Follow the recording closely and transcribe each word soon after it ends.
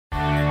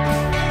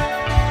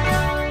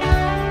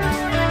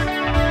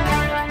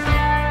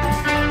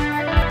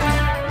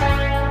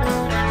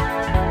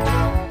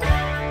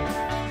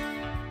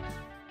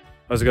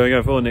How's it going,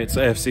 everyone? It's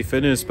AFC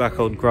Finners back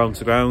on Ground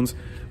to Ground.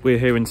 We're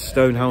here in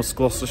Stonehouse,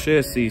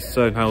 Gloucestershire, see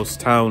Stonehouse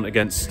Town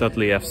against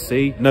Studley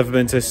FC. Never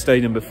been to this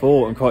stadium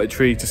before, I'm quite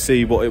intrigued to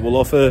see what it will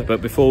offer.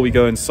 But before we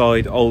go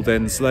inside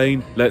Town-Oldends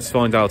Lane, let's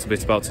find out a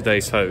bit about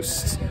today's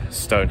hosts,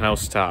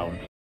 Stonehouse Town.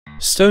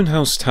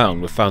 Stonehouse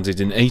Town were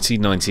founded in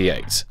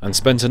 1898 and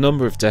spent a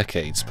number of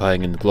decades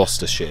playing in the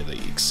Gloucestershire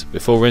leagues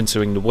before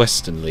entering the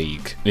Western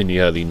League in the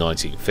early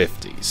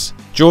 1950s.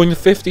 During the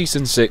 50s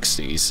and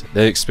 60s,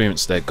 they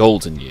experienced their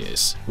golden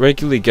years,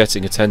 regularly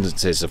getting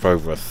attendances of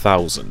over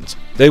 1,000.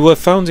 They were a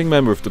founding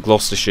member of the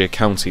Gloucestershire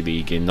County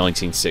League in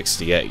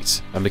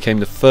 1968 and became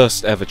the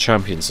first ever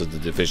champions of the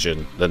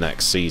division the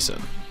next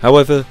season.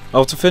 However,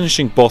 after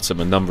finishing bottom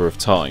a number of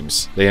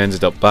times, they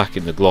ended up back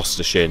in the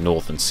Gloucestershire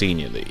Northern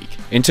Senior League.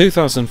 In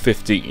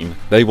 2015,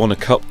 they won a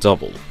cup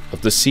double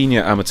of the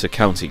Senior Amateur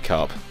County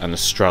Cup and the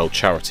Stroud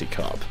Charity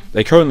Cup.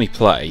 They currently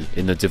play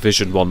in the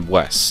Division 1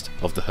 West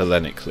of the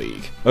Hellenic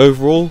League.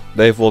 Overall,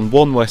 they have won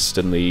 1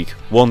 Western League,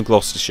 1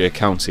 Gloucestershire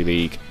County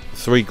League,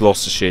 3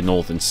 Gloucestershire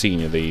Northern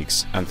Senior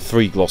Leagues and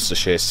 3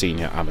 Gloucestershire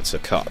Senior Amateur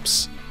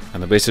Cups.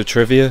 And a bit of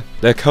trivia,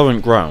 their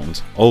current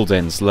ground,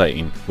 Town-Oldends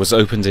Lane, was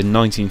opened in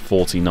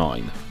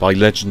 1949 by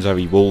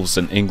legendary Wolves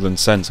and England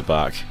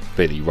centre-back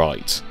Billy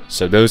Wright.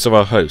 So those are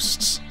our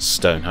hosts,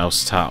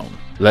 Stonehouse Town.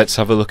 Let's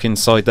have a look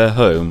inside their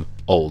home,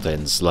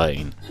 Town-Oldends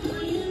Lane.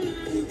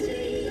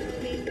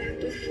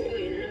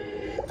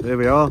 There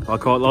we are, I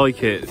quite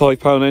like it.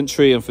 £5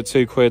 entry, and for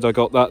 £2 I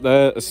got that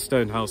there, a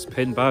Stonehouse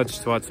pin badge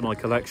to add to my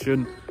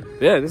collection.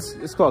 Yeah,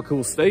 it's quite a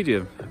cool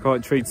stadium. Quite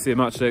intrigued to see a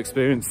match day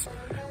experience.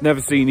 Never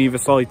seen either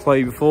side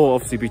play before,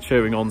 obviously be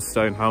cheering on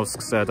Stonehouse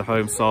because they're the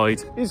home side.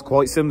 It's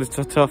quite similar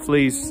to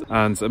Tuffley's,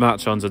 and a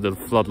match under the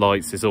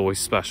floodlights is always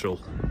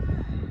special.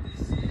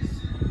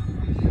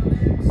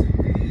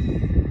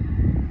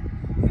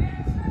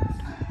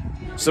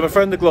 So my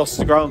friend the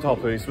Gloucester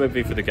Groundhopper who's with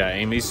me for the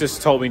game, he's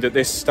just told me that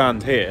this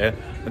stand here,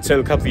 until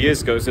a couple of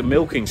years ago, was a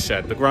milking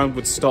shed. The ground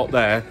would stop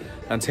there,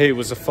 and here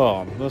was a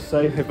farm. I must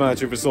say, they've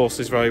managed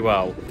resources very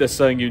well. There's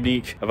something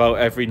unique about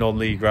every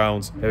non-league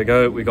ground. Here we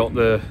go, we got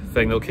the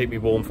thing that'll keep me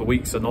warm for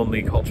weeks, a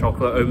non-league hot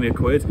chocolate, only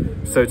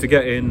 £1. So to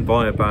get in,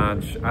 buy a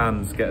badge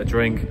and get a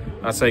drink,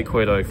 that's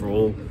 £8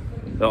 overall.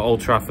 At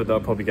Old Trafford, that'll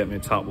probably get me a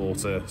tap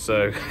water.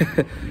 So,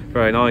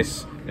 very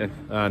nice. Yeah.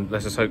 And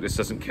let's just hope this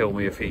doesn't kill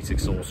me of heat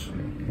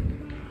exhaustion.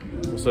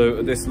 So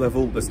at this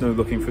level, there's no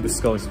looking for the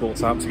Sky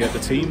Sports app to get the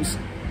teams.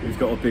 We've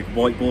got a big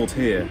whiteboard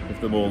here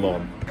with them all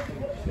on.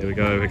 Here we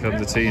go, here come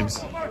the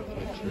teams.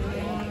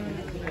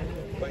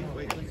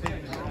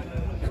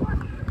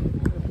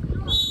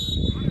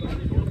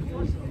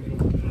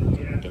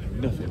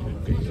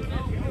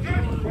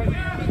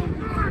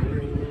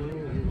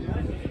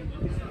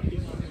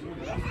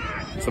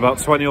 It's about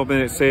 20 odd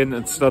minutes in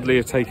and Studley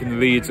have taken the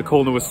lead. The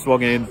corner was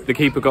swung in, the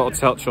keeper got a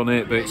touch on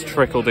it, but it's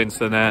trickled into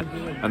the net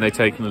and they've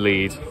taken the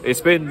lead.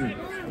 It's been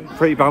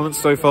pretty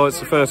balanced so far. It's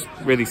the first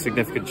really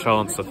significant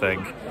chance, I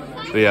think.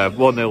 But yeah,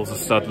 1-0 to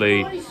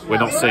Studley. We're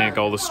not seeing a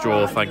goalless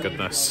draw, thank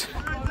goodness.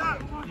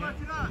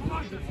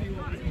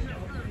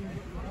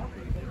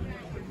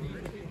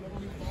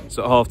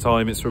 So at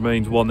half-time, it's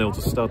remained 1-0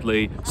 to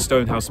Studley.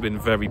 Stonehouse have been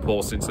very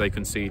poor since they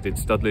conceded.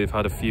 Studley have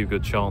had a few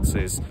good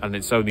chances, and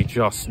it's only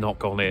just not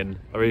gone in.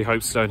 I really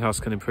hope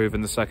Stonehouse can improve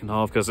in the second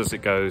half, because as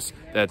it goes,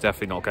 they're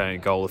definitely not getting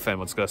a goal if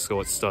anyone's going to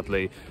score at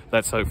Studley.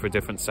 Let's hope for a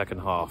different second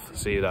half.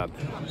 See you then.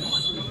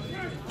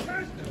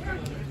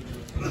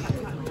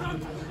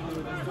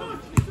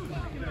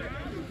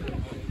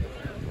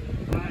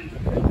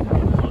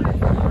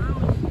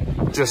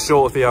 Just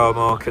short of the hour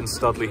mark and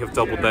Studley have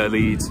doubled their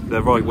lead.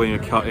 Their right winger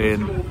cut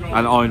in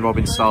and Iron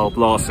Robin style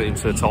blasts it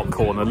into the top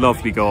corner.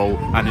 Lovely goal,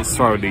 and it's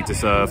thoroughly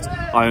deserved.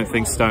 I don't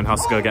think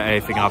Stonehouse is going to get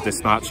anything out of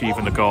this match,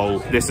 even a goal.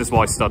 This is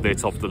why Studley are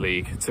top of the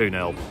league,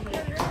 2-0.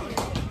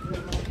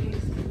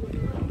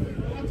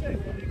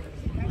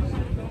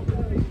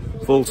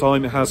 Full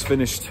time, it has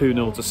finished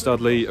 2-0 to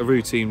Studley. A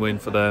routine win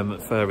for them,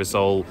 fair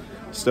result.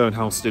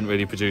 Stonehouse didn't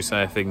really produce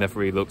anything, never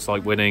really looks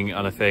like winning,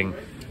 and I think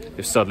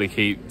if Studley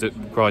keep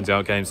grinding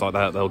out games like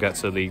that, they'll get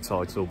to the league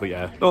title. But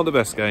yeah, not the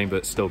best game,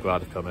 but still glad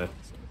to come here.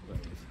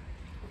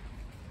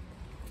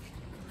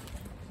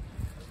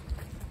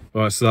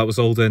 Right, so that was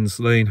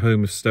Town-Oldends Lane,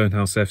 home of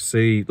Stonehouse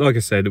FC. Like I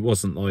said, it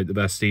wasn't like the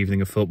best evening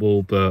of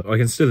football, but I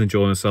can still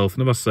enjoy myself.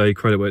 And I must say,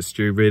 credit where it's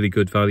due, really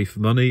good value for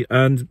money.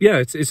 And yeah,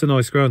 it's a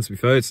nice ground, to be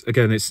fair.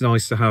 Again, it's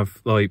nice to have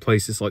like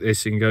places like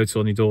this you can go to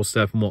on your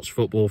doorstep and watch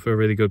football for a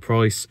really good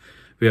price.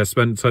 But yeah, I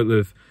spent a total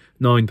of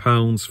 £9,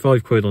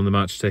 £5 on the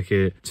match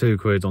ticket,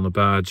 £2 on the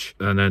badge,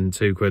 and then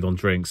 £2 on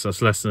drinks. That's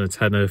less than a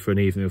tenner for an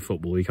evening of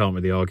football. You can't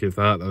really argue with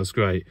that. That was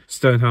great.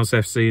 Stonehouse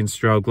FC in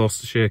Stroud,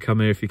 Gloucestershire. Come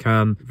here if you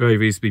can. Very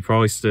reasonably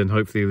priced, and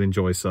hopefully you'll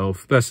enjoy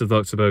yourself. Best of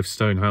luck to both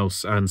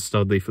Stonehouse and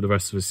Studley for the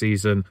rest of the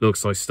season.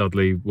 Looks like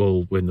Studley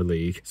will win the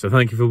league. So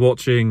thank you for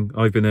watching.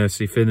 I've been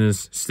AFC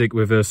Finners. Stick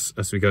with us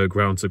as we go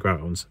ground to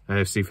ground.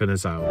 AFC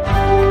Finners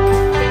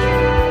out.